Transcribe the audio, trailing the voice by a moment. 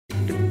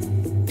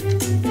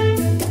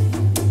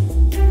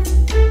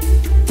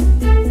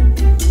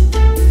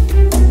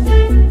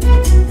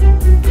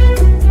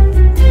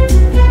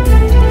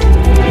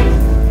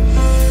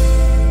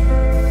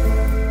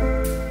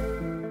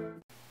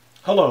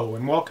Hello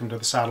and welcome to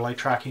the Satellite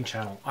Tracking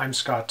Channel. I'm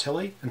Scott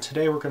Tilley, and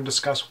today we're going to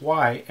discuss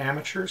why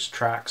amateurs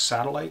track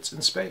satellites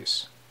in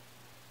space.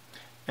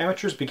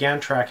 Amateurs began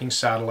tracking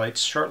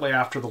satellites shortly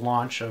after the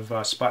launch of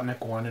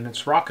Sputnik 1 and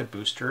its rocket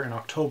booster in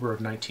October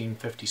of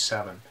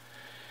 1957.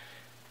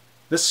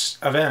 This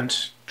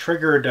event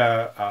triggered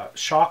a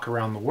shock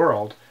around the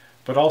world,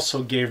 but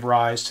also gave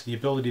rise to the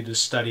ability to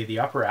study the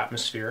upper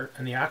atmosphere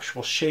and the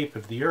actual shape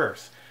of the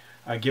Earth,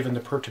 given the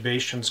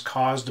perturbations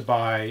caused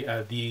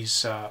by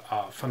these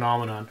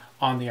phenomenon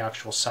on the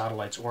actual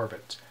satellite's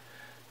orbit.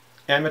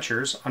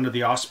 Amateurs, under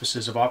the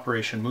auspices of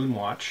Operation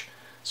Moonwatch,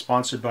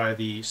 sponsored by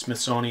the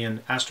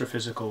Smithsonian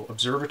Astrophysical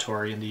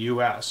Observatory in the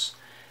US,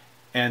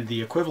 and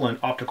the equivalent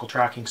optical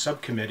tracking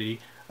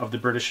subcommittee of the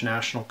British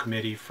National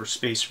Committee for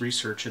Space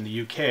Research in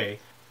the UK,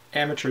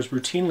 amateurs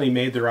routinely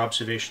made their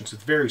observations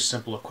with very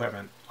simple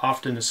equipment,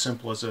 often as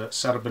simple as a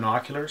set of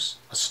binoculars,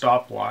 a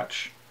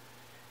stopwatch,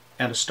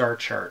 and a star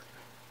chart.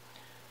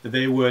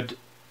 They would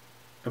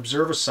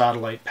observe a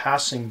satellite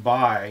passing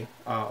by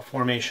a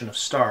formation of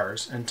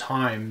stars and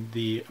time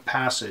the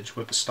passage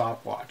with the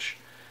stopwatch.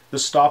 The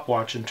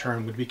stopwatch in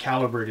turn would be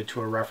calibrated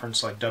to a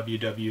reference like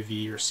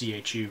WWV or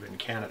CHU in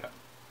Canada.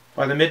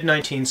 By the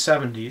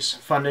mid-1970s,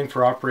 funding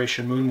for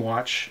Operation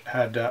Moonwatch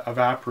had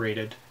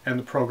evaporated and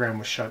the program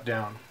was shut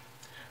down.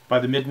 By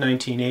the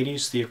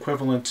mid-1980s, the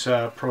equivalent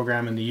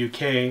program in the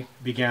UK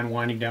began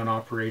winding down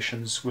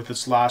operations, with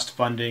its last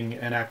funding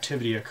and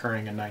activity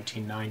occurring in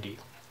 1990.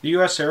 The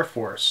US Air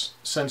Force,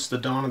 since the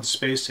dawn of the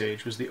space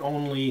age, was the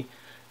only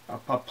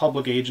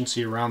public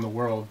agency around the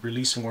world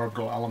releasing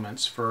orbital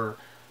elements for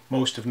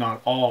most, if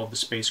not all, of the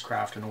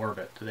spacecraft in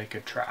orbit that they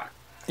could track.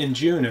 In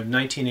June of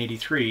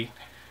 1983,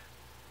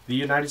 the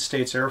United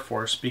States Air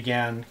Force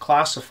began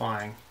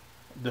classifying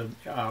the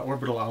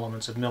orbital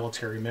elements of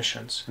military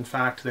missions. In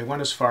fact, they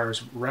went as far as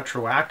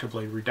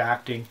retroactively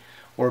redacting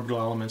orbital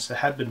elements that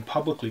had been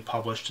publicly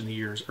published in the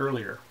years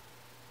earlier.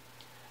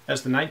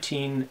 As the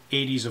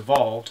 1980s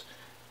evolved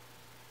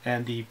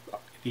and the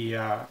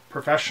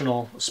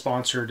professional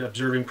sponsored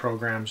observing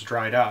programs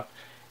dried up,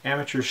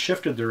 amateurs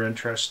shifted their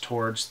interest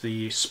towards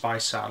the spy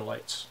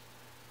satellites.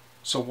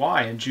 So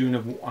why, in June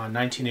of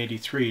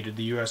 1983, did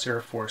the US Air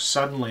Force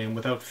suddenly and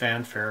without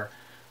fanfare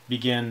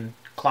begin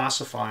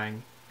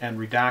classifying and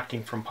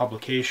redacting from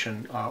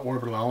publication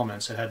orbital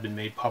elements that had been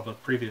made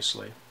public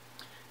previously?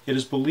 It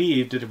is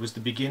believed that it was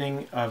the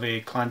beginning of a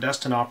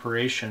clandestine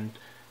operation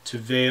to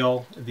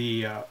veil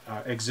the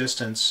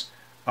existence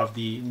of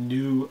the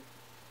new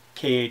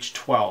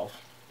KH-12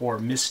 or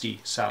MISTY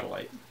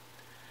satellite.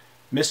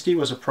 MISTY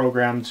was a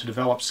program to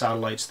develop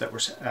satellites that were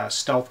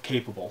stealth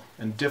capable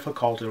and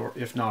difficult, or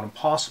if not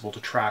impossible,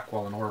 to track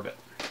while in orbit.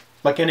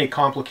 Like any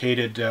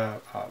complicated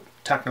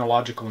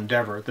technological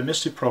endeavor, the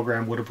MISTY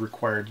program would have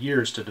required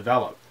years to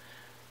develop.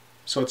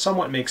 So it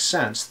somewhat makes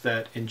sense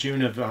that in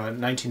June of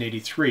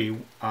 1983,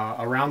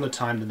 around the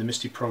time that the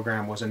MISTY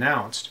program was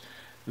announced,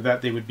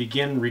 that they would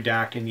begin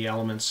redacting the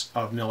elements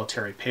of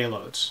military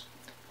payloads.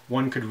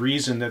 One could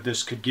reason that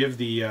this could give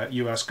the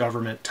US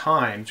government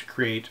time to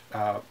create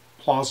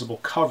plausible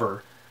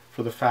cover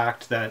for the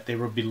fact that they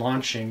would be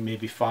launching,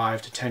 maybe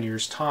 5 to 10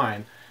 years'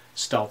 time,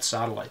 stealth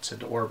satellites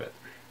into orbit.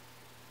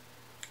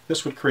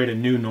 This would create a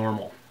new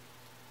normal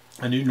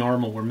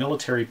where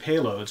military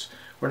payloads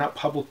were not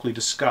publicly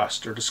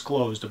discussed or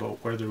disclosed about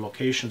where their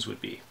locations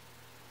would be.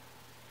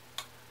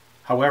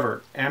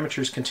 However,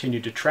 amateurs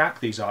continued to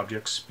track these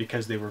objects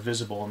because they were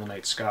visible in the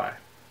night sky.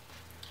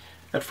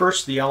 At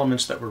first, the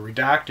elements that were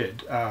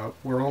redacted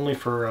were only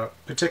for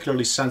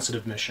particularly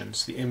sensitive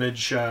missions, the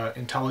image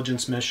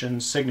intelligence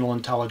missions, signal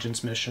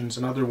intelligence missions,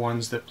 and other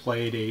ones that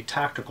played a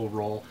tactical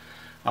role,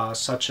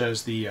 such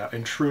as the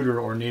intruder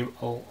or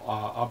naval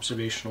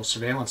observational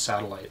surveillance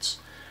satellites.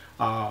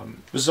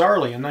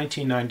 Bizarrely, in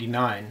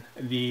 1999,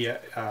 the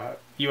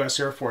US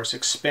Air Force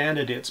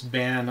expanded its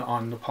ban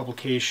on the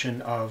publication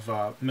of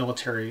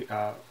military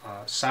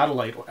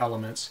satellite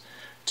elements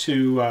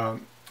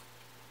to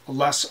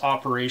less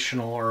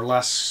operational or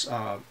less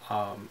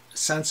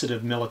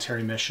sensitive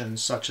military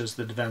missions, such as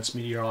the Defense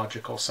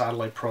Meteorological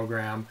Satellite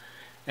Program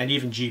and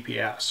even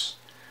GPS.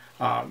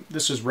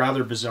 This is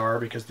rather bizarre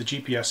because the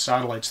GPS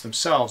satellites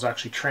themselves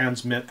actually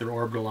transmit their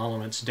orbital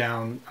elements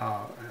down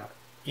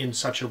in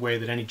such a way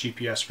that any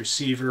GPS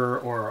receiver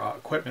or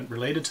equipment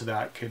related to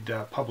that could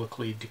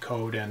publicly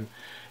decode and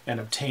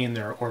obtain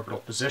their orbital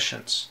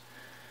positions.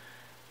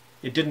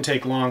 It didn't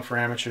take long for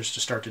amateurs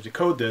to start to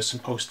decode this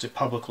and post it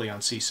publicly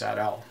on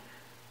seesat-l.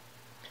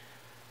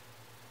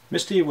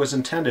 MISTY was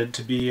intended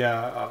to be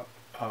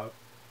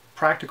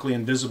practically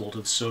invisible to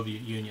the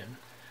Soviet Union.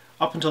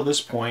 Up until this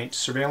point,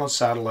 surveillance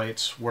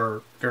satellites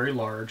were very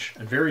large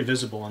and very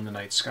visible in the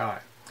night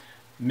sky.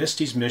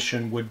 MISTY's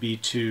mission would be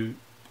to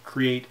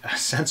create a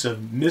sense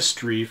of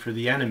mystery for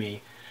the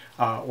enemy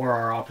or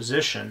our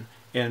opposition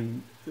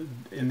in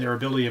their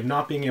ability of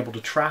not being able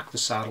to track the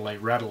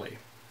satellite readily.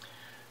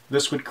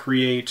 This would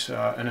create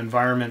an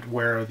environment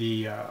where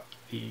the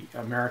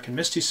American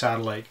MISTY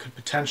satellite could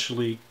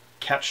potentially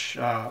catch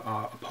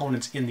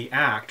opponents in the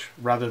act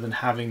rather than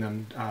having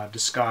them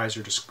disguise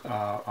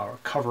or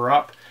cover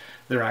up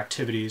their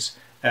activities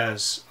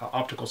as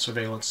optical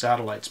surveillance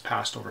satellites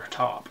passed over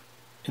top.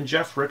 In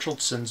Jeff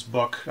Richardson's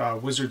book,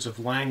 Wizards of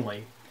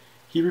Langley,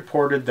 he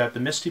reported that the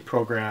MISTY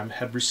program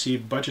had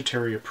received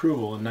budgetary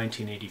approval in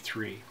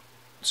 1983.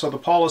 So the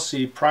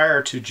policy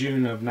prior to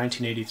June of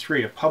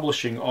 1983 of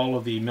publishing all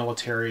of the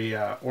military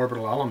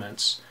orbital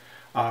elements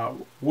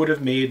would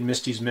have made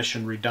MISTY's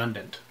mission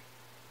redundant.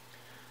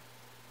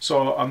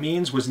 So a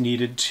means was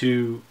needed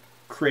to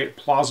create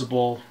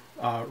plausible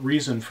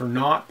reason for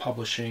not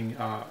publishing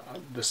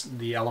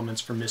the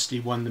elements for MISTY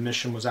when the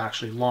mission was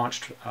actually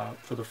launched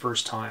for the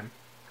first time.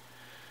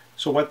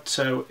 So what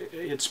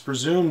it's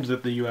presumed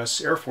that the U.S.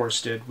 Air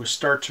Force did was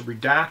start to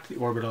redact the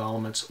orbital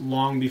elements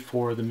long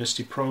before the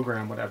MISTY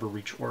program would ever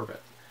reach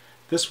orbit.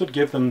 This would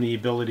give them the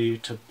ability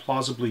to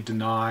plausibly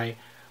deny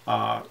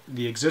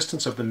the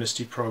existence of the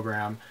MISTY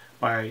program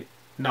by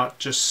not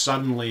just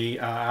suddenly,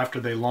 after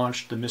they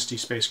launched the MISTY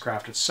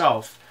spacecraft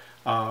itself,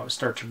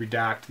 start to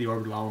redact the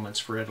orbital elements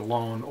for it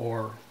alone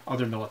or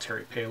other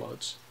military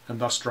payloads, and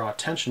thus draw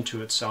attention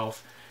to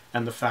itself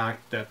and the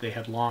fact that they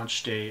had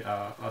launched a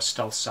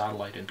stealth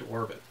satellite into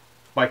orbit.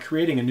 By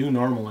creating a new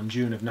normal in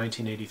June of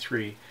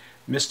 1983,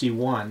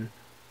 MISTY-1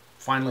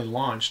 finally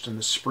launched in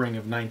the spring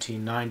of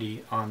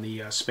 1990 on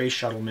the space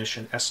shuttle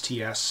mission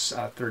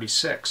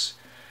STS-36,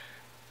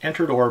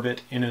 entered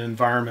orbit in an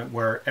environment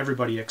where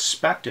everybody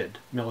expected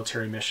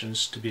military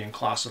missions to be in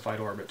classified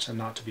orbits and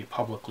not to be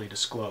publicly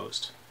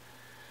disclosed.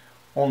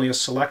 Only a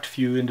select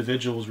few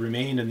individuals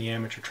remained in the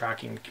amateur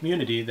tracking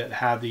community that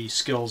had the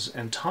skills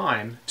and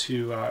time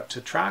to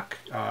track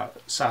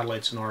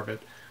satellites in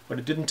orbit, but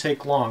it didn't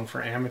take long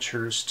for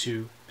amateurs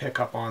to pick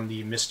up on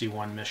the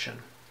MISTY-1 mission.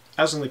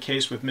 As in the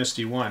case with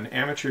MISTY-1,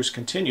 amateurs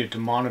continued to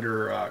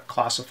monitor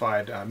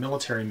classified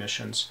military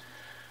missions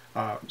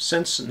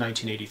since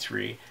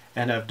 1983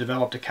 and have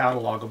developed a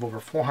catalog of over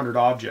 400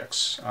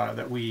 objects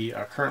that we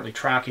are currently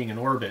tracking in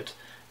orbit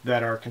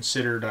that are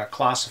considered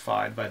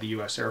classified by the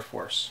U.S. Air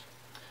Force.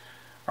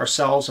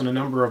 Ourselves and a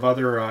number of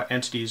other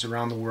entities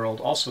around the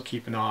world also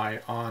keep an eye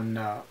on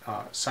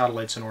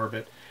satellites in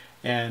orbit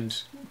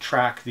and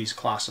track these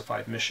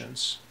classified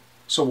missions.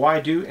 So why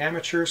do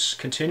amateurs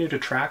continue to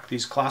track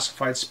these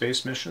classified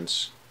space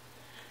missions?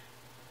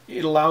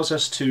 It allows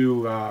us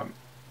to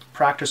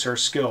practice our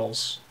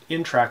skills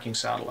in tracking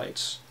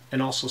satellites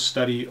and also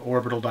study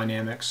orbital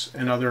dynamics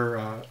and other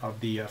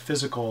of the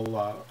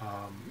physical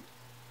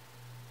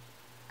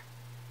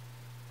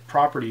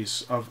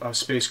properties of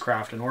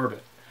spacecraft in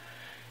orbit.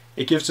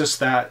 It gives us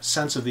that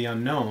sense of the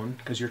unknown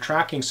because you're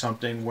tracking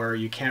something where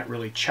you can't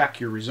really check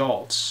your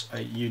results.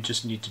 You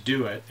just need to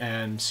do it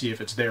and see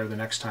if it's there the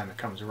next time it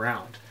comes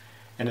around.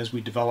 And as we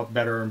develop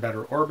better and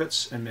better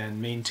orbits and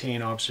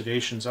maintain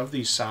observations of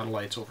these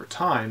satellites over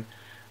time,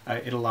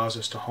 it allows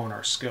us to hone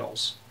our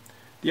skills.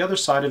 The other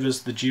side of it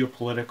is the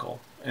geopolitical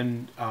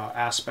and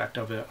aspect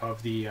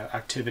of the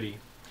activity.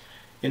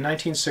 In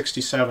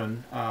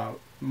 1967,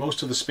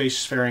 most of the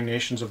spacefaring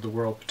nations of the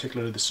world,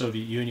 particularly the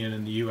Soviet Union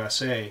and the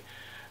USA,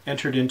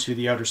 entered into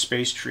the Outer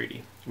Space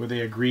Treaty, where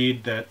they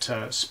agreed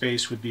that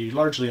space would be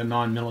largely a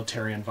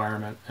non-military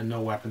environment and no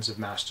weapons of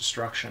mass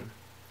destruction.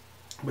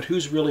 But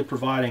who's really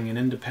providing an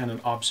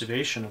independent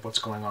observation of what's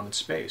going on in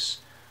space?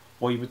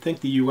 Well, you would think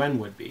the UN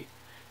would be.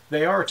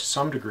 They are to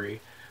some degree,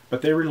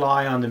 but they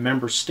rely on the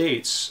member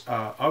states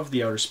of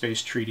the Outer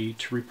Space Treaty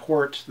to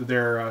report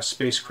their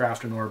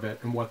spacecraft in orbit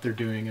and what they're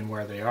doing and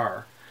where they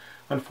are.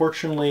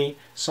 Unfortunately,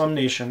 some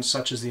nations,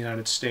 such as the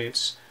United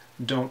States,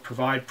 don't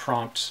provide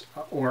prompt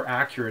or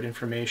accurate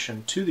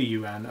information to the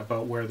UN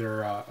about where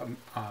their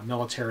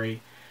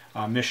military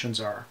missions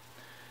are.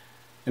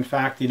 In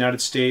fact, the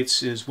United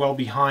States is well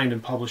behind in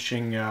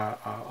publishing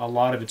a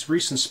lot of its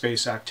recent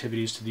space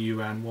activities to the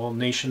UN, while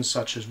nations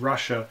such as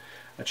Russia,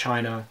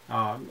 China,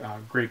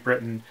 Great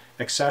Britain,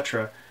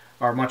 etc.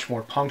 are much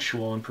more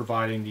punctual in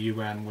providing the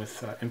UN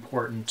with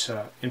important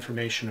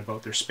information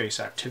about their space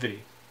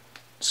activity.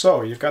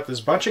 So you've got this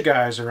bunch of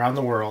guys around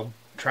the world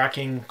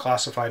tracking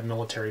classified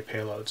military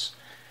payloads.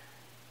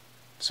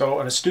 So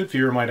an astute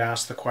viewer might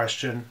ask the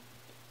question,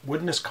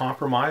 wouldn't this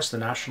compromise the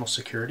national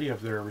security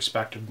of their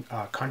respective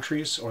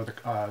countries or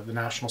the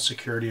national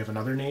security of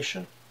another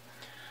nation?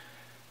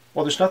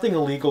 Well, there's nothing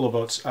illegal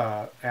about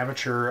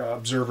amateur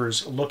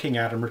observers looking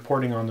at and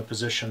reporting on the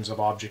positions of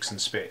objects in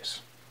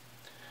space.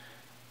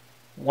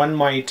 One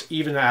might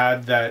even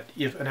add that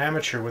if an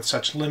amateur with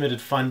such limited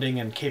funding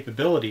and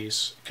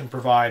capabilities can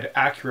provide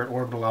accurate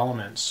orbital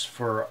elements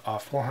for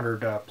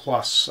 400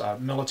 plus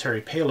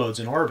military payloads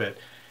in orbit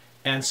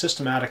and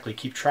systematically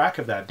keep track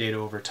of that data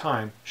over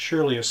time,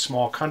 surely a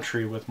small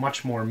country with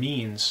much more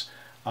means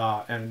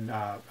and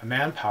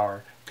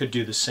manpower could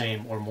do the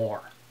same or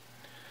more.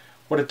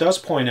 What it does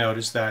point out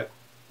is that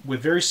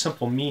with very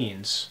simple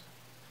means,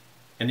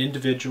 an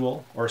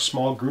individual or a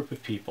small group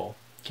of people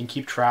can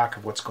keep track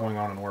of what's going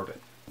on in orbit.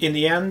 In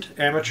the end,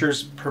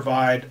 amateurs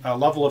provide a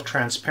level of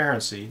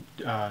transparency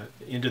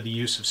into the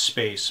use of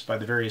space by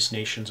the various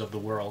nations of the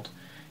world,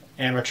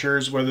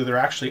 Amateurs, whether they're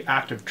actually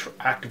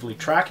actively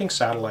tracking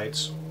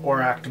satellites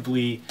or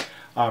actively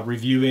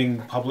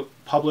reviewing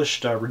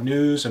published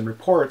news and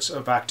reports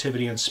of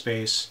activity in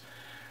space,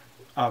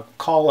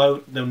 call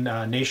out the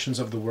nations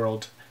of the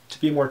world to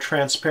be more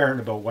transparent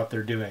about what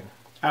they're doing.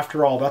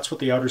 After all, that's what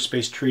the Outer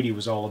Space Treaty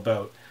was all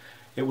about.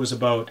 It was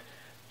about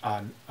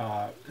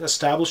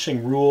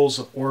establishing rules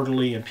of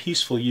orderly and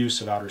peaceful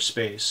use of outer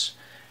space.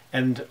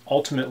 And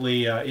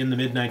ultimately, in the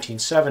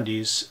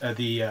mid-1970s,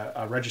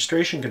 the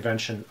registration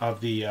convention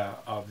of the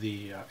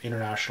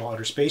International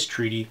Outer Space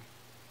Treaty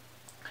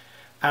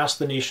asked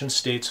the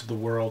nation-states of the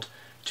world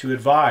to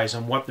advise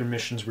on what their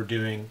missions were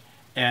doing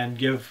and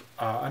give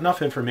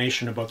enough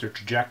information about their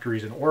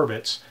trajectories and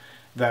orbits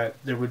that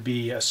there would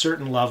be a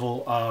certain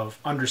level of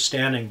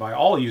understanding by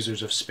all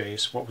users of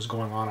space what was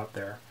going on up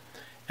there,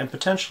 and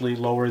potentially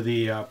lower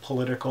the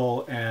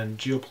political and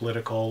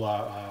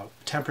geopolitical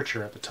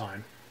temperature at the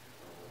time.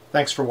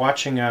 Thanks for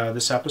watching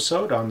this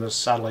episode on the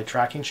Satellite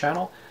Tracking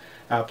channel.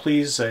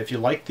 Please, if you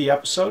liked the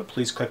episode,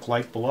 please click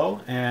like below,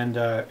 and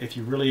if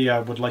you really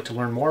would like to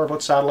learn more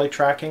about satellite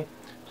tracking,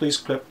 please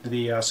click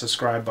the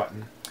subscribe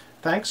button.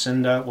 Thanks,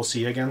 and we'll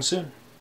see you again soon.